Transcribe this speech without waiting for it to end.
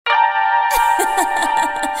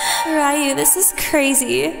Ryu, this is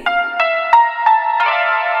crazy.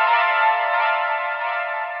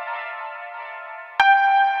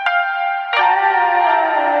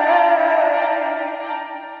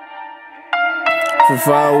 For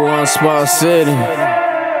 501 Small City.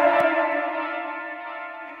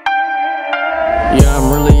 Yeah,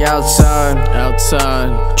 I'm really outside,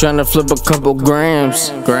 tryna flip a couple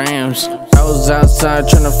grams. I was outside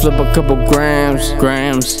tryna flip a couple grams.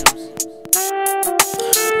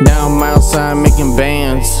 Now I'm outside making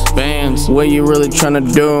bands. What you really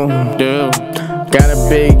tryna do? Got a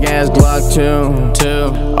big ass Glock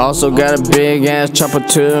too. Also got a big ass chopper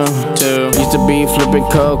too. Used to be flipping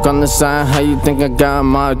coke on the side. How you think I got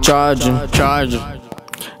my charger?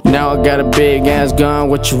 Now I got a big ass gun.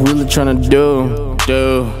 What you really tryna do?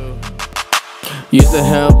 Used to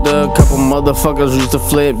help the couple motherfuckers. Used to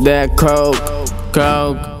flip that coke.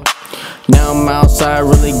 Now I'm outside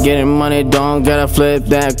really getting money. Don't gotta flip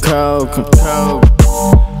that coke.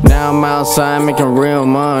 Now I'm outside making real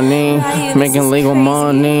money, making legal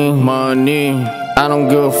money. I don't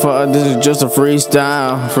give a fuck, this is just a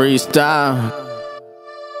freestyle.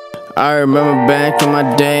 I remember back in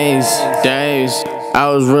my days, I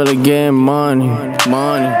was really getting money.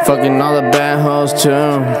 Fucking all the bad hoes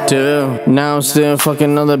too. Now I'm still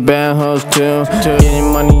fucking all the bad hoes too.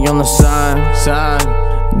 Getting money on the side.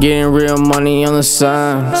 Getting real money on the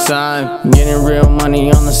side. Getting real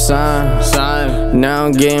money on the side. Now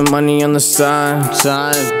I'm getting money on the side.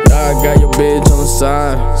 I got your bitch on the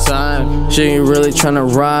side. She ain't really tryna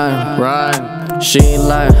ride. She ain't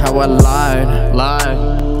like how I lied.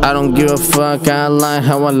 I don't give a fuck, I like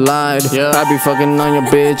how I lied. I be fucking on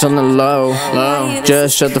your bitch on the low.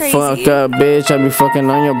 Just shut the fuck up, bitch. I be fucking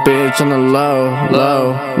on your bitch on the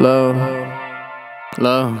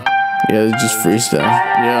low. Yeah, it's just freestyle.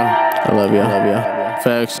 Yeah. I love ya.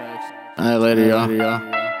 Facts. Alright, later, y'all.